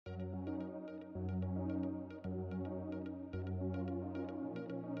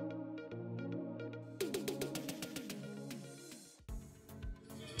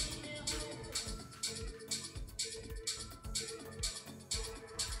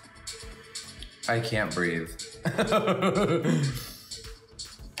I can't breathe.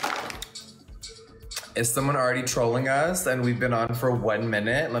 Is someone already trolling us and we've been on for 1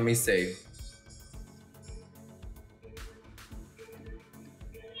 minute? Let me see.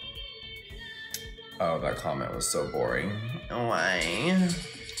 Oh, that comment was so boring. Why?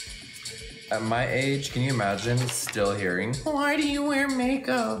 At my age, can you imagine still hearing, why do you wear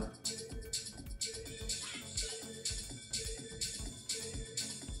makeup?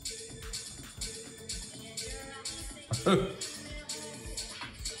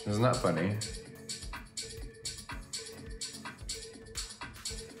 Isn't that funny?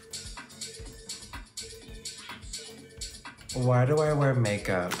 Why do I wear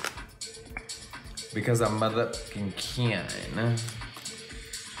makeup? Because I'm motherfucking can.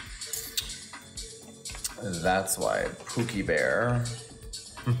 That's why, Pookie Bear.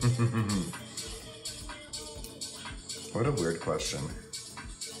 What a weird question.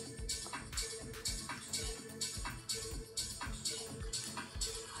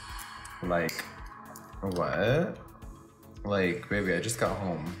 Like, what? Like, baby, I just got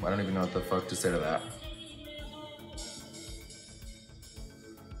home. I don't even know what the fuck to say to that.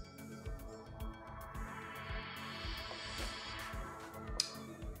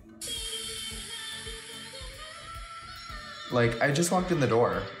 Like, I just walked in the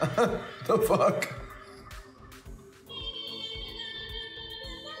door. The fuck?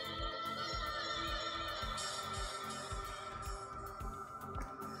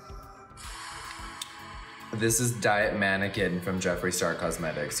 This is Diet Mannequin from Jeffree Star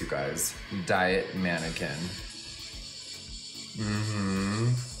Cosmetics, you guys. Diet Mannequin.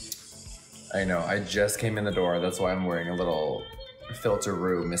 I know, I just came in the door. That's why I'm wearing a little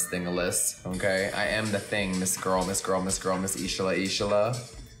filter-roo, Miss Thingalis, okay? I am the thing, Miss Girl, Miss Girl, Miss Girl, Miss Ishala, Ishala.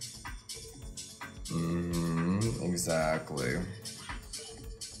 Exactly.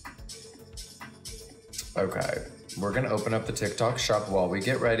 Okay, we're gonna open up the TikTok shop while we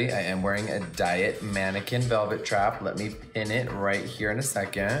get ready. I am wearing a Diet Mannequin velvet trap. Let me pin it right here in a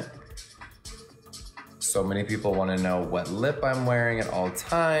second. So many people wanna know what lip I'm wearing at all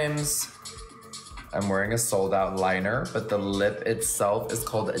times. I'm wearing a sold out liner, but the lip itself is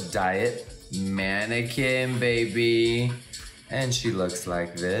called a Diet Mannequin, baby. And she looks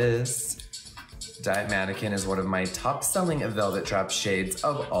like this. Diet Mannequin is one of my top selling velvet trap shades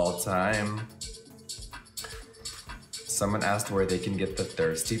of all time. Someone asked where they can get the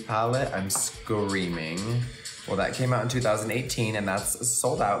Thirsty palette. I'm screaming. Well, that came out in 2018 and that's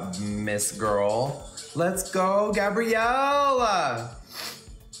sold out, Miss Girl. Let's go, Gabrielle.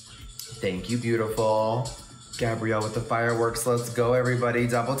 Thank you, beautiful. Gabrielle with the fireworks. Let's go, everybody.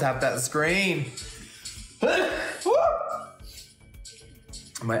 Double tap that screen.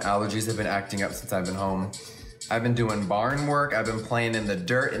 My allergies have been acting up since I've been home. I've been doing barn work. I've been playing in the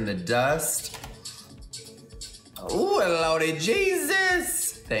dirt, in the dust. Ooh, Lordy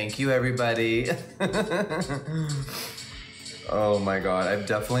Jesus. Thank you, everybody. Oh my God, I've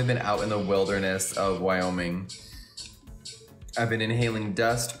definitely been out in the wilderness of Wyoming. I've been inhaling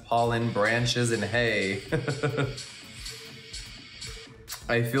dust, pollen, branches, and hay.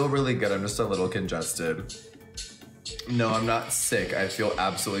 I feel really good. I'm just a little congested. No, I'm not sick. I feel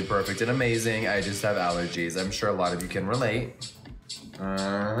absolutely perfect and amazing. I just have allergies. I'm sure a lot of you can relate.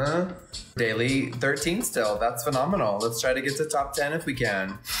 Daily 13 still. That's phenomenal. Let's try to get to top 10 if we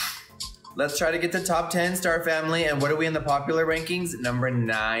can. Let's try to get to top 10, Star Family. And what are we in the popular rankings? Number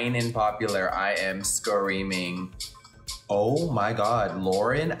 9 in popular. I am screaming. Oh my God,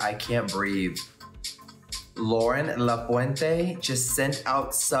 Lauren, I can't breathe. Lauren La Puente just sent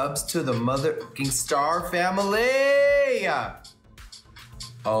out subs to the motherfucking Star Family.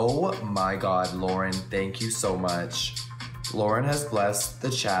 Oh my God, Lauren, thank you so much. Lauren has blessed the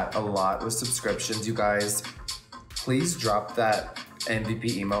chat a lot with subscriptions, you guys. Please drop that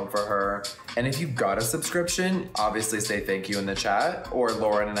MVP emote for her. And if you got a subscription, obviously say thank you in the chat or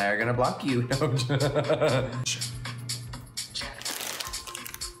Lauren and I are gonna block you.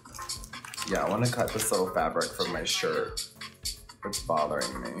 Yeah, I want to cut this little fabric from my shirt. It's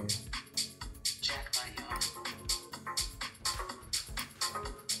bothering me.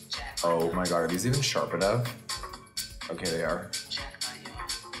 Oh my God, are these even sharp enough? Okay, they are.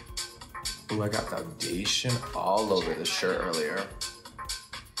 Ooh, I got foundation all over the shirt earlier.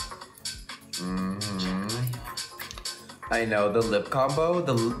 I know, the lip combo,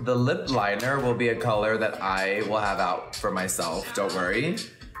 the lip liner will be a color that I will have out for myself, don't worry.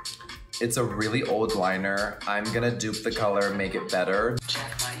 It's a really old liner. I'm gonna dupe the color, make it better.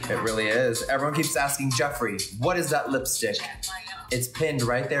 It really is. Everyone keeps asking, Jeffree, what is that lipstick? It's pinned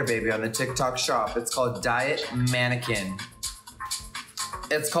right there, baby, on the TikTok shop. It's called Diet Mannequin.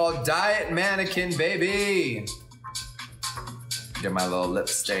 It's called Diet Mannequin, baby. Get my little lip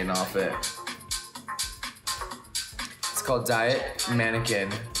stain off it. It's called Diet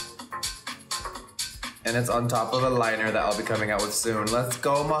Mannequin. And it's on top of a liner that I'll be coming out with soon. Let's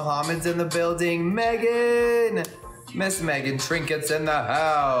go, Muhammad's in the building. Megan! Miss Megan Trinkets in the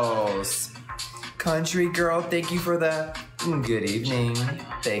house. Country girl, thank you for the good evening.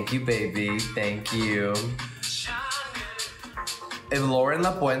 Thank you, baby. Thank you. If Lauren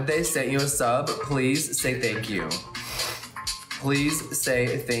Lapuente sent you a sub, please say thank you. Please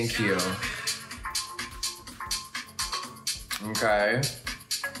say thank you. Okay.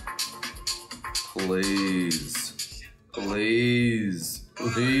 Please. Please.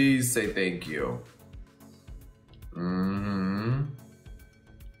 Please say thank you.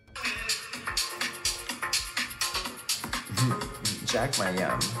 Jack my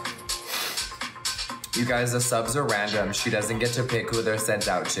yum. You guys, the subs are random. She doesn't get to pick who they're sent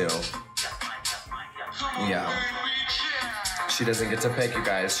out to. Yeah. She doesn't get to pick, you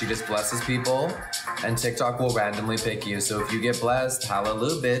guys. She just blesses people, and TikTok will randomly pick you. So if you get blessed,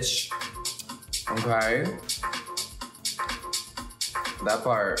 hallelujah, bitch. Okay? That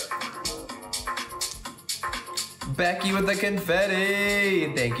part. Becky with the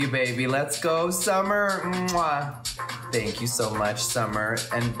confetti. Thank you, baby. Let's go, Summer. Mwah. Thank you so much, Summer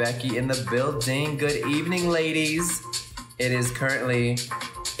and Becky in the building. Good evening, ladies. It is currently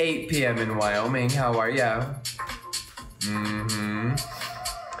 8 p.m. in Wyoming. How are ya?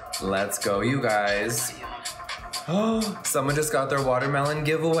 Let's go, you guys. Oh, someone just got their watermelon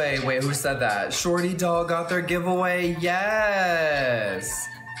giveaway. Wait, who said that? Shorty Doll got their giveaway. Yes.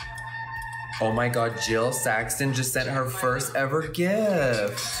 Oh my God, Jill Saxton just sent her first ever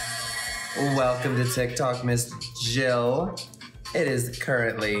gift. Welcome to TikTok, Miss Jill. It is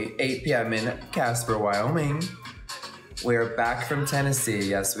currently 8 p.m. in Casper, Wyoming. We're back from Tennessee.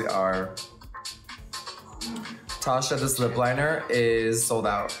 Yes, we are. Tasha, this lip liner is sold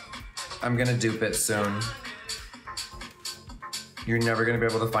out. I'm gonna dupe it soon. You're never gonna be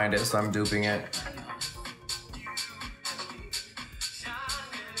able to find it, so I'm duping it.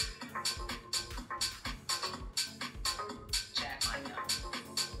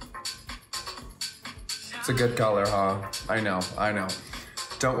 It's a good color, huh? I know, I know.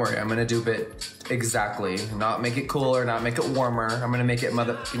 Don't worry, I'm gonna dupe it exactly. Not make it cooler, not make it warmer. I'm gonna make it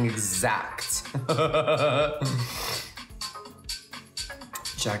motherfucking exact.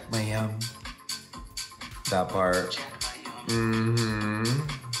 Jack my yum. That part.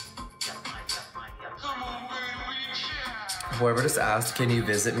 Whoever just asked, can you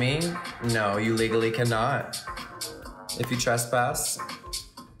visit me? No, you legally cannot. If you trespass,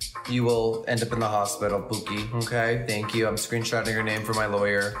 you will end up in the hospital, Pookie, okay? Thank you. I'm screenshotting your name for my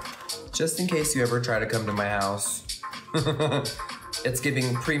lawyer, just in case you ever try to come to my house. It's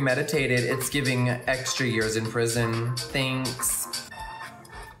giving premeditated. It's giving extra years in prison. Thanks.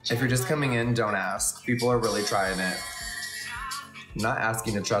 If you're just coming in, don't ask. People are really trying it. I'm not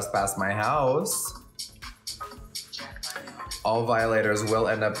asking to trespass my house. All violators will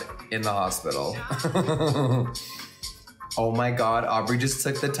end up in the hospital. Oh my God, Aubrey just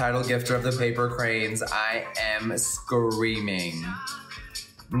took the title gifter of the paper cranes. I am screaming.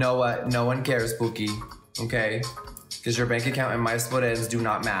 Noah, no one cares, Pookie, okay? Because your bank account and my split ends do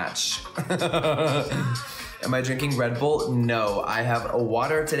not match. Am I drinking Red Bull? No, I have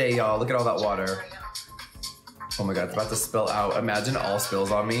water today, y'all. Look at all that water. Oh my God, it's about to spill out. Imagine all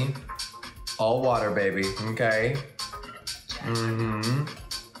spills on me. All water, baby, okay?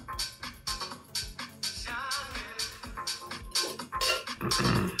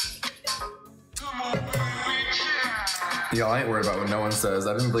 Y'all, I ain't worried about what no one says.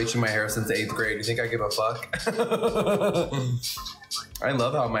 I've been bleaching my hair since 8th grade. You think I give a fuck? I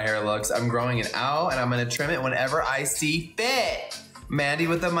love how my hair looks. I'm growing it out and I'm gonna trim it whenever I see fit. Mandy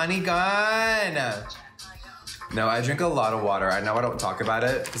with the money gun. No, I drink a lot of water. I know I don't talk about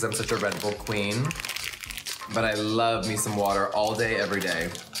it because I'm such a Red Bull queen, but I love me some water all day, every day.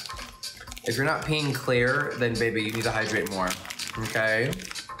 If you're not peeing clear, then baby, you need to hydrate more, okay?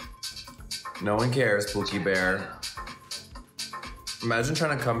 No one cares, Pookie Bear. Imagine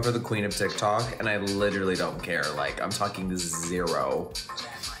trying to come for the queen of TikTok and I literally don't care. Like, I'm talking 0.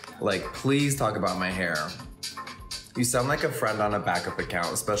 Like, please talk about my hair. You sound like a friend on a backup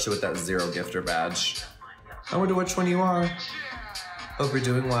account, especially with that 0 gifter badge. I wonder which one you are. Hope you're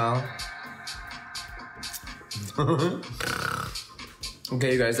doing well.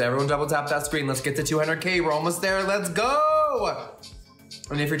 Okay, you guys, everyone double tap that screen. Let's get to 200K. We're almost there. Let's go.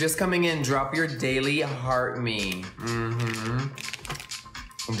 And if you're just coming in, drop your daily heart me.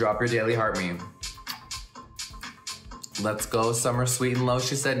 Drop your daily heart me. Let's go, summer sweet and low.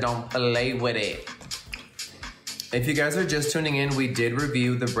 She said, don't play with it. If you guys are just tuning in, we did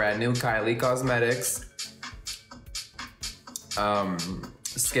review the brand new Kylie Cosmetics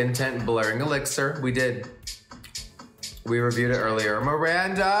Skin Tint Blurring Elixir. We did. We reviewed it earlier.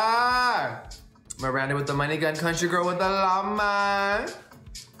 Miranda! Miranda with the money gun, country girl with the llama.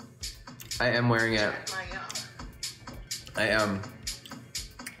 I am wearing it. I am.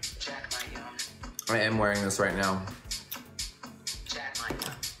 I am wearing this right now.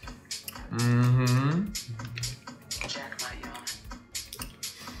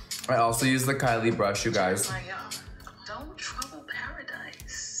 I also use the Kylie brush, you guys. Don't trouble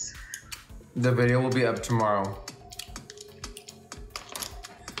paradise. The video will be up tomorrow.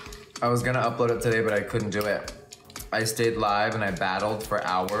 I was gonna upload it today, but I couldn't do it. I stayed live and I battled for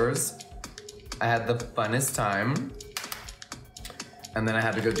hours. I had the funnest time. And then I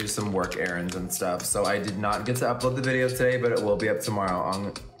had to go do some work errands and stuff. So I did not get to upload the video today, but it will be up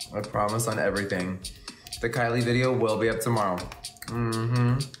tomorrow. I promise on everything. The Kylie video will be up tomorrow.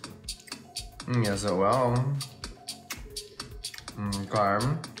 Yes, it will. Okay.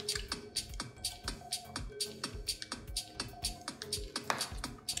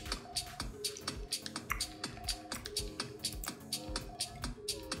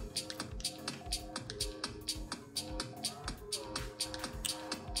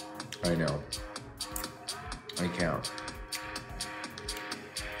 I know. I can't.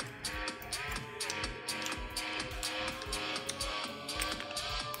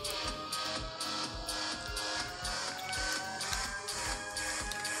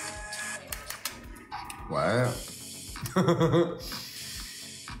 What?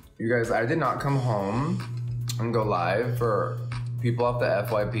 You guys, I did not come home and go live for people off the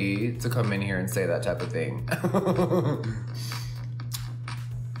FYP to come in here and say that type of thing.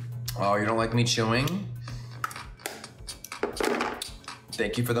 Oh, you don't like me chewing?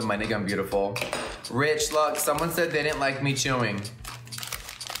 Thank you for the money gun, beautiful. Rich, look, someone said they didn't like me chewing.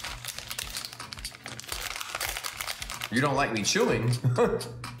 You don't like me chewing?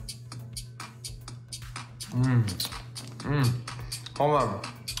 Hold on.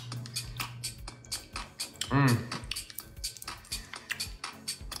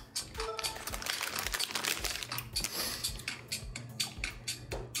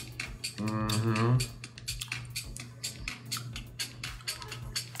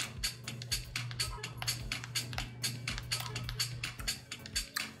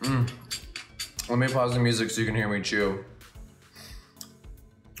 Let me pause the music so you can hear me chew.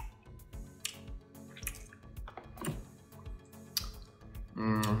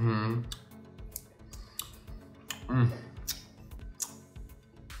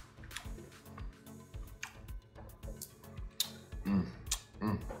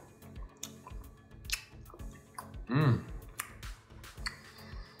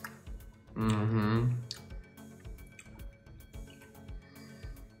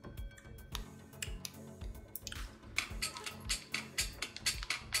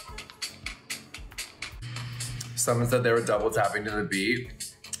 Someone said they were double tapping to the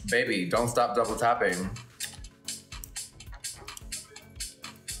beat. Baby, don't stop double tapping.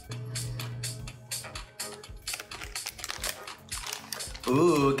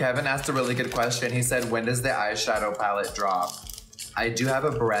 Ooh, Kevin asked a really good question. He said, when does the eyeshadow palette drop? I do have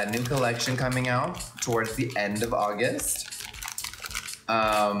a brand new collection coming out towards the end of August.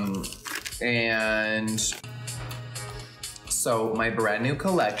 And so my brand new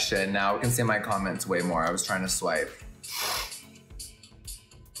collection, now I can see my comments way more. I was trying to swipe.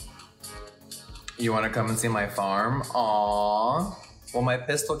 You wanna come and see my farm? Aww. Well, my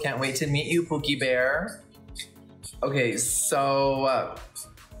pistol can't wait to meet you, Pookie Bear. Okay, so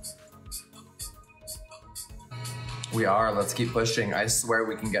we are, let's keep pushing. I swear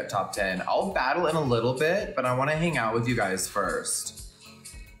we can get top 10. I'll battle in a little bit, but I wanna hang out with you guys first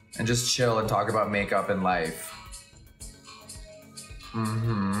and just chill and talk about makeup and life.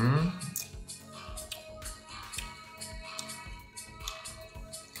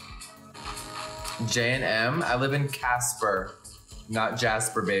 J&M, I live in Casper, not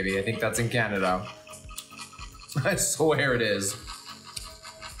Jasper, baby. I think that's in Canada. I swear it is.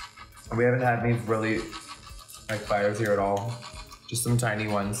 We haven't had any really like fires here at all. Just some tiny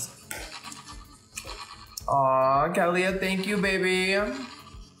ones. Aw, Kalia, thank you, baby.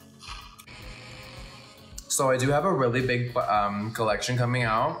 So I do have a really big collection coming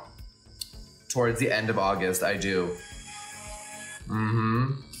out towards the end of August. I do.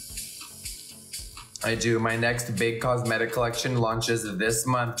 I do. My next big cosmetic collection launches this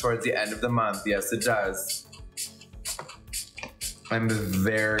month towards the end of the month. Yes, it does. I'm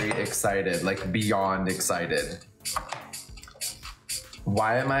very excited, like beyond excited.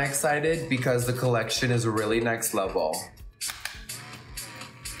 Why am I excited? Because the collection is really next level.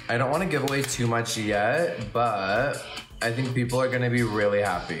 I don't want to give away too much yet, but I think people are going to be really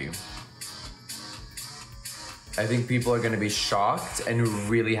happy. I think people are going to be shocked and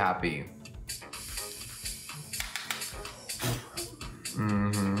really happy.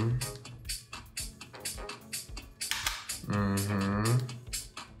 Mm-hmm. Mm-hmm.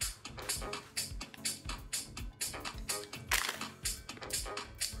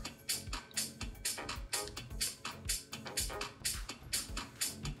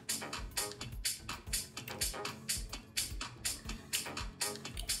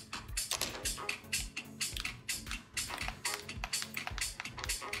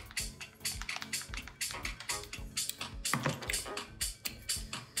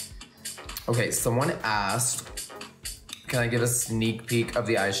 Okay, someone asked, can I get a sneak peek of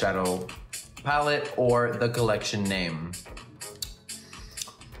the eyeshadow palette or the collection name?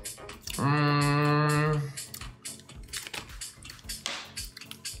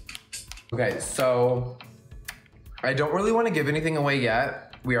 Okay, so I don't really want to give anything away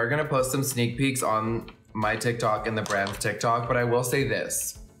yet. We are gonna post some sneak peeks on my TikTok and the brand's TikTok, but I will say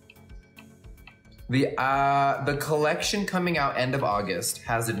this. The collection coming out end of August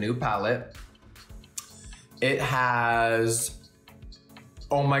has a new palette. It has,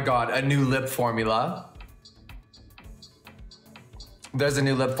 oh my God, a new lip formula. There's a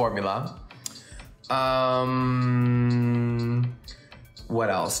new lip formula. What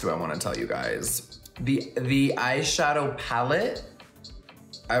else do I want to tell you guys? The eyeshadow palette,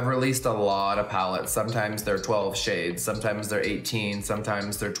 I've released a lot of palettes. Sometimes they're 12 shades, sometimes they're 18,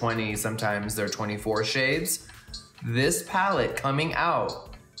 sometimes they're 20, sometimes they're 24 shades. This palette coming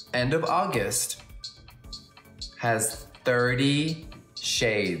out end of August has 30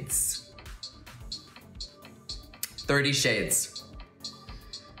 shades. 30 shades.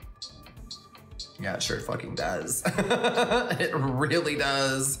 Yeah, it sure fucking does. It really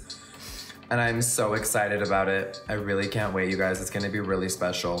does. And I'm so excited about it. I really can't wait, you guys. It's gonna be really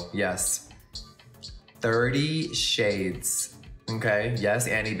special. Yes. 30 shades. Okay, yes,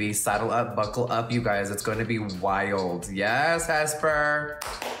 Annie B, saddle up, buckle up, you guys. It's gonna be wild. Yes, Hesper.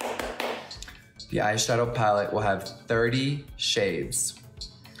 The eyeshadow palette will have 30 shades.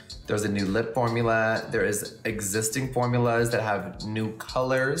 There's a new lip formula. There is existing formulas that have new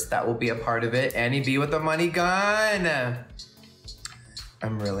colors that will be a part of it. Annie B with the money gun.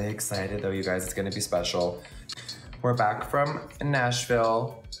 I'm really excited though, you guys. It's gonna be special. We're back from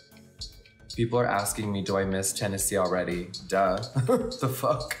Nashville. People are asking me, do I miss Tennessee already? Duh. The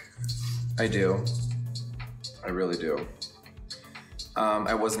fuck? I do. I really do.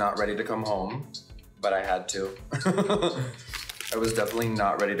 I was not ready to come home, but I had to. I was definitely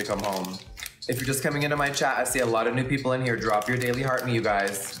not ready to come home. If you're just coming into my chat, I see a lot of new people in here. Drop your daily heart me, you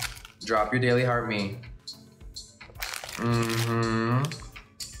guys. Drop your daily heart me. Mm-hmm.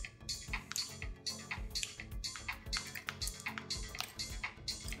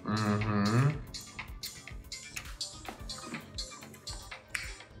 Mm-hmm.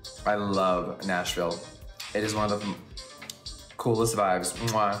 I love Nashville. It is one of the coolest vibes.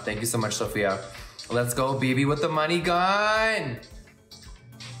 Mwah. Thank you so much, Sophia. Let's go, BB with the money gun.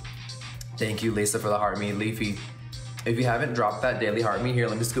 Thank you, Lisa, for the heart me. Leafy, if you haven't dropped that daily heart me, here,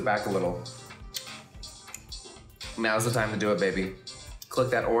 let me scoot back a little. Now's the time to do it, baby. Click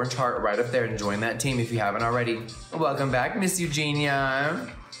that orange heart right up there and join that team if you haven't already. Welcome back, Miss Eugenia.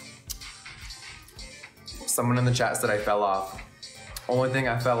 Someone in the chat said I fell off. Only thing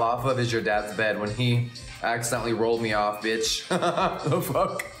I fell off of is your dad's bed when he accidentally rolled me off, bitch. The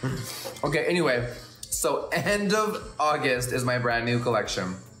fuck? Okay, anyway, so end of August is my brand new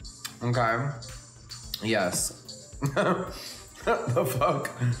collection. Okay? Yes. The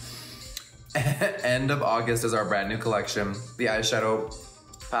fuck? End of August is our brand new collection. The eyeshadow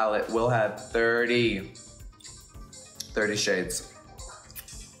palette will have 30 shades.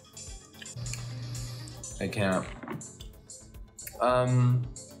 I can't.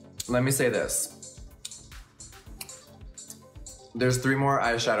 Let me say this. There's 3 more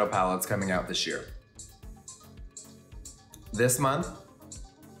eyeshadow palettes coming out this year. This month,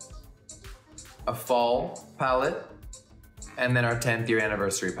 a fall palette, and then our 10th year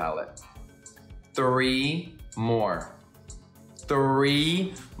anniversary palette. 3 more.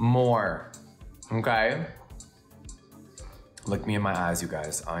 3 more. Okay? Look me in my eyes, you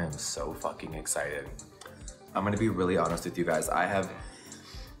guys. I am so fucking excited. I'm gonna be really honest with you guys. I have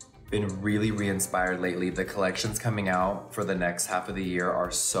been really re-inspired lately. The collections coming out for the next half of the year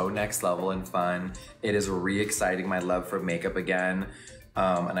are so next level and fun. It is re-exciting my love for makeup again.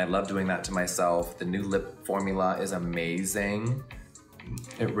 And I love doing that to myself. The new lip formula is amazing.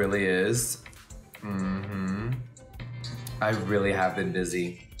 It really is. I really have been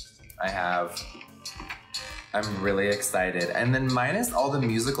busy. I have. I'm really excited. And then minus all the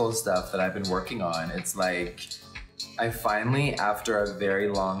musical stuff that I've been working on, it's like, I finally, after a very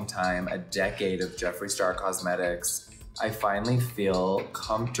long time, a decade of Jeffree Star Cosmetics, I finally feel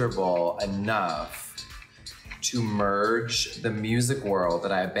comfortable enough to merge the music world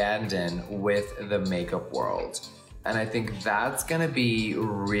that I abandoned with the makeup world. And I think that's gonna be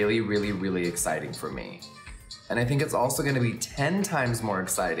really, really, really exciting for me. And I think it's also gonna be 10 times more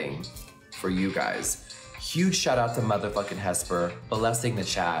exciting for you guys. Huge shout out to motherfucking Hesper, blessing the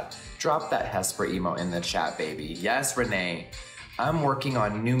chat. Drop that Hesper emo in the chat, baby. Yes, Renee. I'm working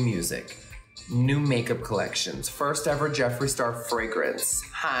on new music, new makeup collections, first ever Jeffree Star fragrance.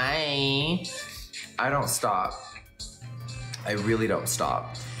 Hi. I don't stop. I really don't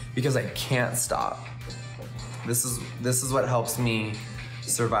stop because I can't stop. This is what helps me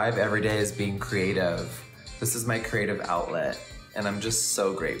survive every day, is being creative. This is my creative outlet, and I'm just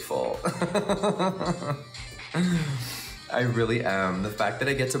so grateful. I really am. The fact that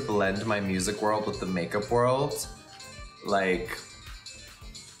I get to blend my music world with the makeup world, like,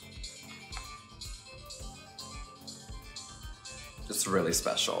 it's really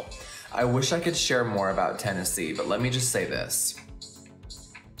special. I wish I could share more about Tennessee, but let me just say this.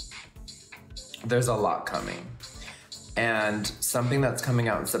 There's a lot coming. And something that's coming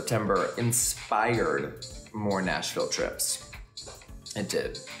out in September inspired more Nashville trips. It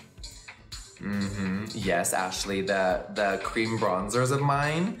did. Yes, Ashley, the cream bronzers of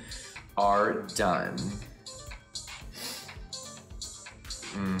mine are done.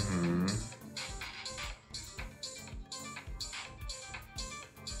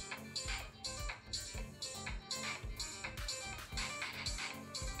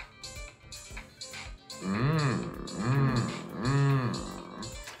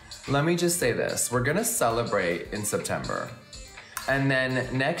 Let me just say this. We're gonna celebrate in September. And then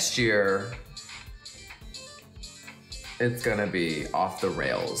next year, it's gonna be off the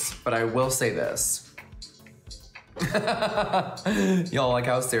rails. But I will say this. Y'all, like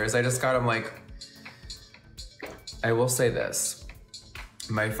how serious I just got? I'm like, I will say this.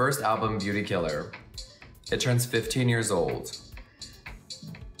 My first album, Beauty Killer, it turns 15 years old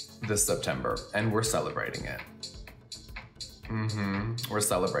this September, and we're celebrating it. We're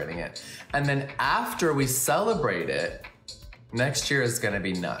celebrating it. And then after we celebrate it, next year is gonna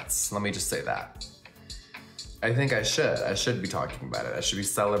be nuts. Let me just say that. I think I should be talking about it. I should be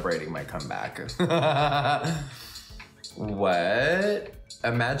celebrating my comeback. What?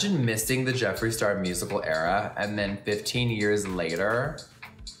 Imagine missing the Jeffree Star musical era, and then 15 years later,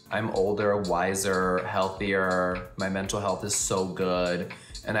 I'm older, wiser, healthier, my mental health is so good,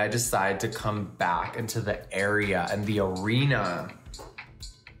 and I decide to come back into the area and the arena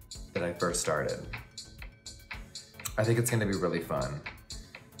that I first started. I think it's gonna be really fun.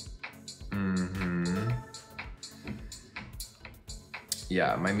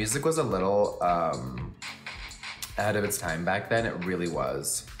 Yeah, my music was a little ahead of its time back then. It really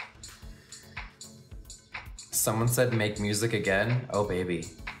was. Someone said make music again. Oh baby,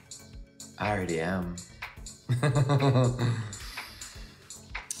 I already am.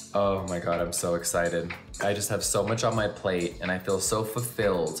 Oh my God, I'm so excited. I just have so much on my plate and I feel so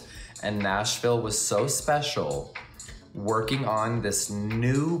fulfilled. And Nashville was so special, working on this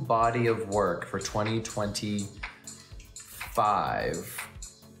new body of work for 2025.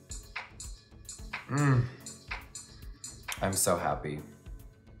 I'm so happy.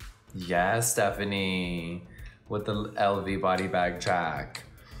 Yes, Stephanie, with the LV body bag track.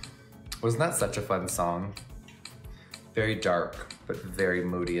 Wasn't that such a fun song? Very dark, but very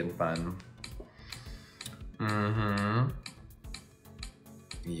moody and fun.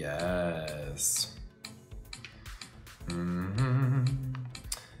 Yes.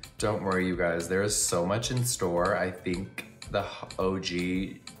 Don't worry, you guys. There is so much in store. I think the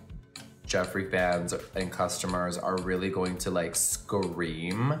OG Jeffree fans and customers are really going to like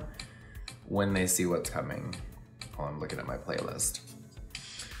scream when they see what's coming. Oh, I'm looking at my playlist.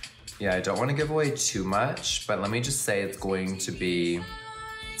 Yeah, I don't want to give away too much, but let me just say it's going to be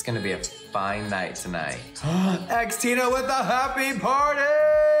a fine night tonight. X-Tina with the happy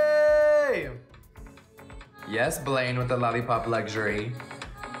party! Yes, Blaine with the Lollipop Luxury.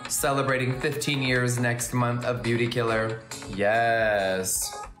 Celebrating 15 years next month of Beauty Killer.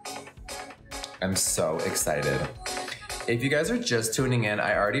 Yes. I'm so excited. If you guys are just tuning in,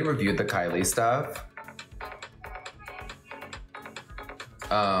 I already reviewed the Kylie stuff.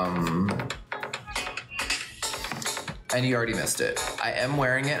 And you already missed it. I am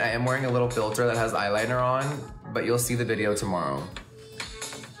wearing it. I am wearing a little filter that has eyeliner on, but you'll see the video tomorrow.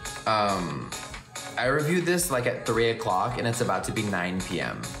 I reviewed this like at 3 o'clock and it's about to be 9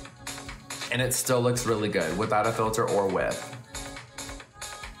 p.m. And it still looks really good without a filter or with.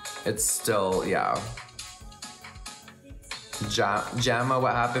 It's still, yeah. Jamma,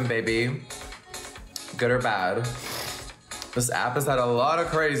 what happened, baby? Good or bad? This app has had a lot of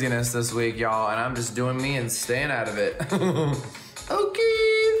craziness this week, y'all, and I'm just doing me and staying out of it. Okay.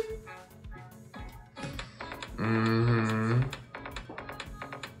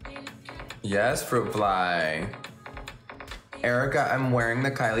 Yes, fruit fly. Erica, I'm wearing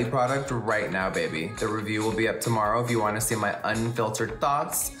the Kylie product right now, baby. The review will be up tomorrow if you want to see my unfiltered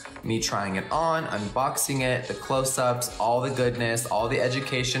thoughts, me trying it on, unboxing it, the close-ups, all the goodness, all the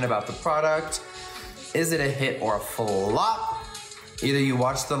education about the product. Is it a hit or a flop? Either you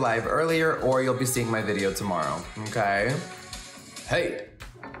watched the live earlier or you'll be seeing my video tomorrow, okay? Hey,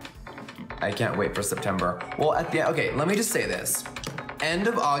 I can't wait for September. Well, okay, let me just say this. End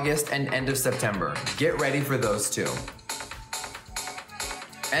of August and end of September. Get ready for those two.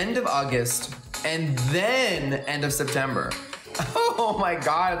 End of August and then end of September. Oh my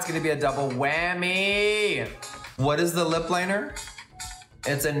God, it's gonna be a double whammy. What is the lip liner?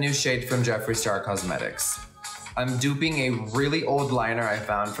 It's a new shade from Jeffree Star Cosmetics. I'm duping a really old liner I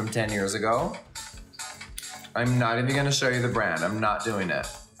found from 10 years ago. I'm not even gonna show you the brand. I'm not doing it.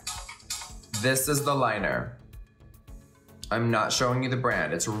 This is the liner. I'm not showing you the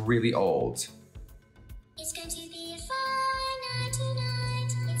brand. It's really old. It's going to be a fine night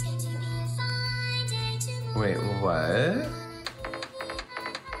tonight. It's going to be a fine day tomorrow. Wait, what?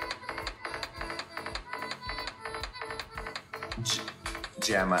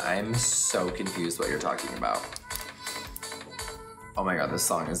 Jamma, I'm so confused what you're talking about. Oh my God, this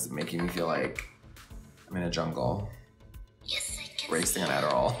song is making me feel like I'm in a jungle. Yes, I can Racing an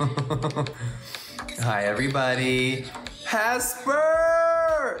Adderall. Hi, everybody.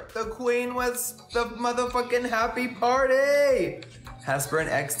 Hesper! The queen was the motherfucking happy party! Hesper and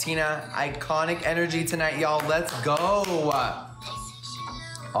X Tina, iconic energy tonight, y'all. Let's go!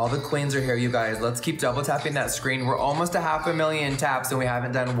 All the queens are here, you guys. Let's keep double tapping that screen. We're almost to 500,000 taps and we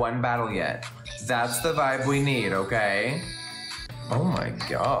haven't done one battle yet. That's the vibe we need, okay? Oh my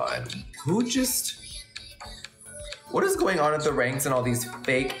God. What is going on at the ranks and all these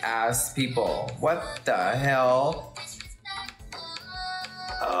fake ass people? What the hell?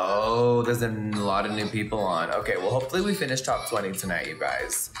 Oh, there's a lot of new people on. Okay, well, hopefully we finish top 20 tonight, you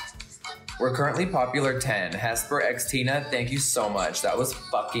guys. We're currently popular 10. Hesper X Tina, thank you so much. That was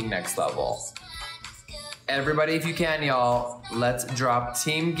fucking next level. Everybody, if you can, y'all, let's drop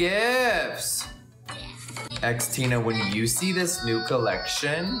team gifts. X Tina, when you see this new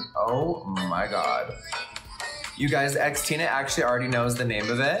collection, oh my God. You guys, X Tina actually already knows the name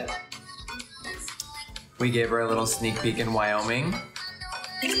of it. We gave her a little sneak peek in Wyoming.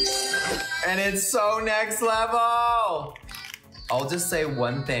 And it's so next level. I'll just say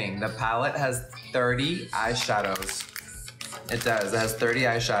one thing. The palette has 30 eyeshadows. It does. It has 30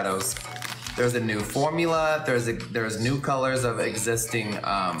 eyeshadows. There's a new formula. There's new colors of existing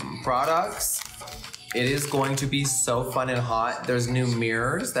products. It is going to be so fun and hot. There's new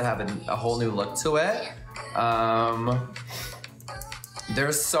mirrors that have a whole new look to it.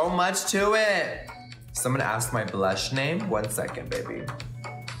 There's so much to it. Someone asked my blush name. 1 second, baby.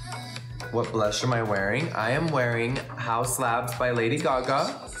 What blush am I wearing? I am wearing House Labs by Lady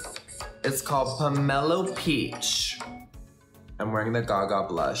Gaga. It's called Pomelo Peach. I'm wearing the Gaga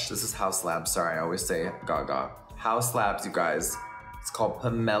blush. This is House Labs. Sorry, I always say Gaga. House Labs, you guys. It's called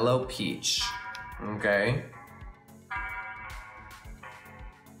Pomelo Peach. Okay.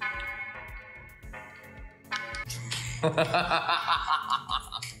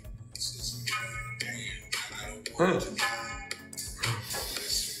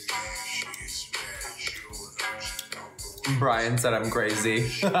 Brian said I'm crazy.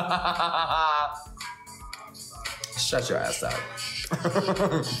 Shut your ass up.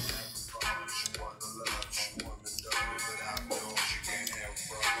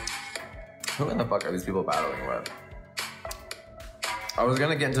 Who in the fuck are these people battling with? I was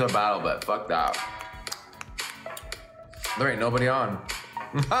gonna get into a battle, but fuck that. There ain't nobody on.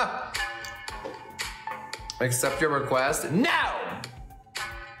 Accept your request? No!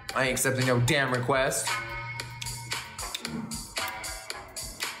 I ain't accepting no damn request.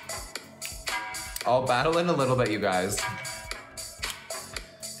 I'll battle in a little bit, you guys.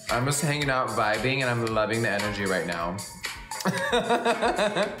 I'm just hanging out, vibing, and I'm loving the energy right now.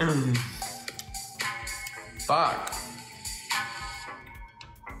 Fuck.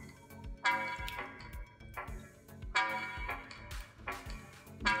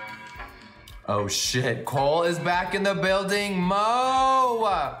 Oh shit, Cole is back in the building.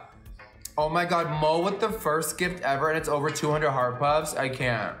 Mo! Oh my God, Mo with the first gift ever and it's over 200 heart puffs. I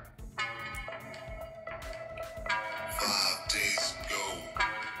can't. 5 days ago,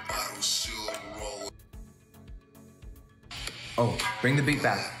 I was still rolling. Oh, bring the beat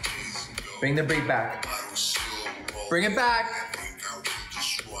back. Bring the beat back. Bring it back.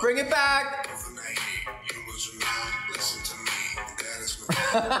 Bring it back.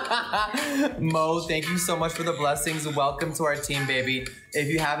 Mo, thank you so much for the blessings. Welcome to our team, baby. If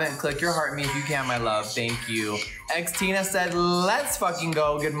you haven't, click your heart me if you can, my love. Thank you. X Tina said, let's fucking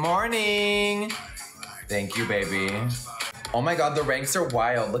go. Good morning. Thank you, baby. Oh my God, the ranks are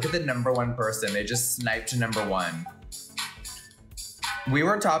wild. Look at the #1 person. They just sniped to #1. We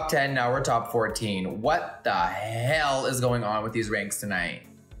were top 10, now we're top 14. What the hell is going on with these ranks tonight?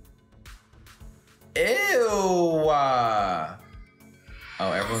 Ew.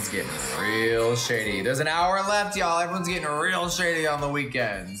 Oh, everyone's getting real shady. There's an hour left, y'all. Everyone's getting real shady on the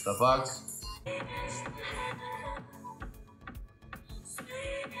weekends. The fuck?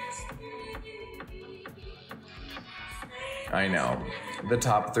 I know. The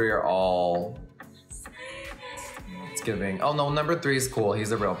top 3 are all... It's giving... Oh no, #3 is cool.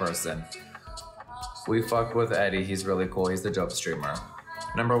 He's a real person. We fuck with Eddie. He's really cool. He's the dope streamer.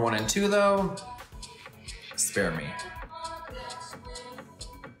 #1 and 2 though, spare me.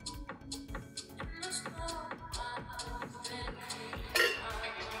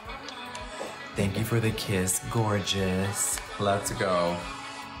 Thank you for the kiss, gorgeous. Let's go.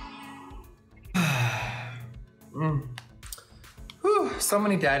 Whew, so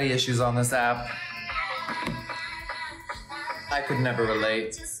many daddy issues on this app. I could never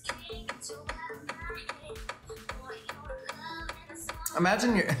relate.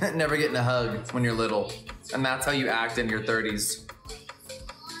 Imagine you're never getting a hug when you're little, and that's how you act in your 30s.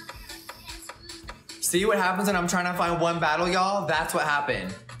 See what happens when I'm trying to find one battle, y'all? That's what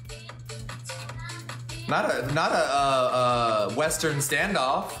happened. Not a Western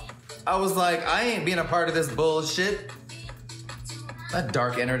standoff. I was like, I ain't being a part of this bullshit. That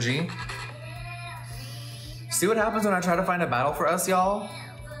dark energy. See what happens when I try to find a battle for us, y'all?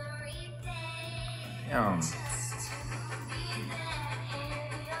 Damn.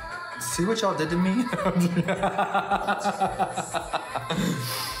 See what y'all did to me?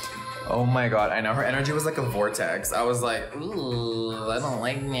 Oh my God, I know, her energy was like a vortex. I was like, ooh, I don't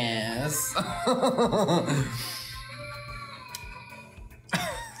like this.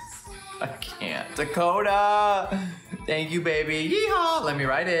 I can't. Dakota, thank you, baby. Yeehaw, let me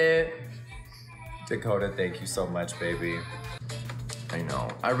write it. Dakota, thank you so much, baby. I know.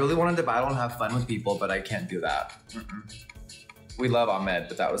 I really wanted to battle and have fun with people, but I can't do that. We love Ahmed,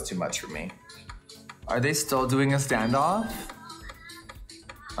 but that was too much for me. Are they still doing a standoff?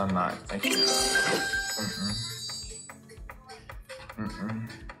 I'm not. I can't.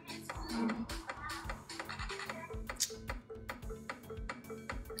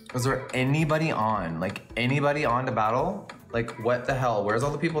 Is there anybody on? Like, anybody on to battle? Like, what the hell? Where's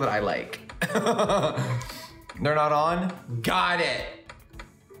all the people that I like? They're not on? Got it!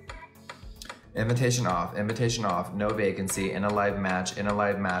 Invitation off, no vacancy. In a live match,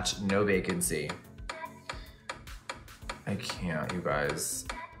 no vacancy. I can't, you guys.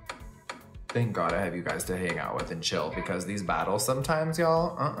 Thank God I have you guys to hang out with and chill, because these battles sometimes,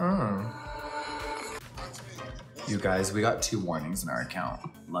 y'all, You guys, we got 2 warnings in our account.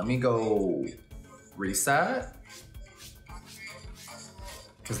 Let me go reset,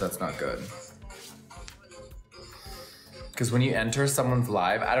 because that's not good. Because when you enter someone's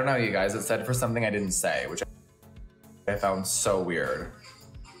live, I don't know, you guys, it said for something I didn't say, which I found so weird.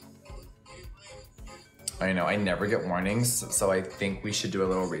 I know, I never get warnings, so I think we should do a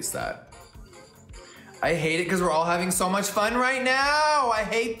little reset. I hate it because we're all having so much fun right now. I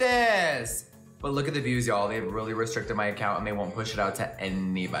hate this. But look at the views, y'all. They've really restricted my account and they won't push it out to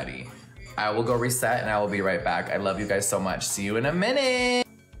anybody. I will go reset and I will be right back. I love you guys so much. See you in a minute.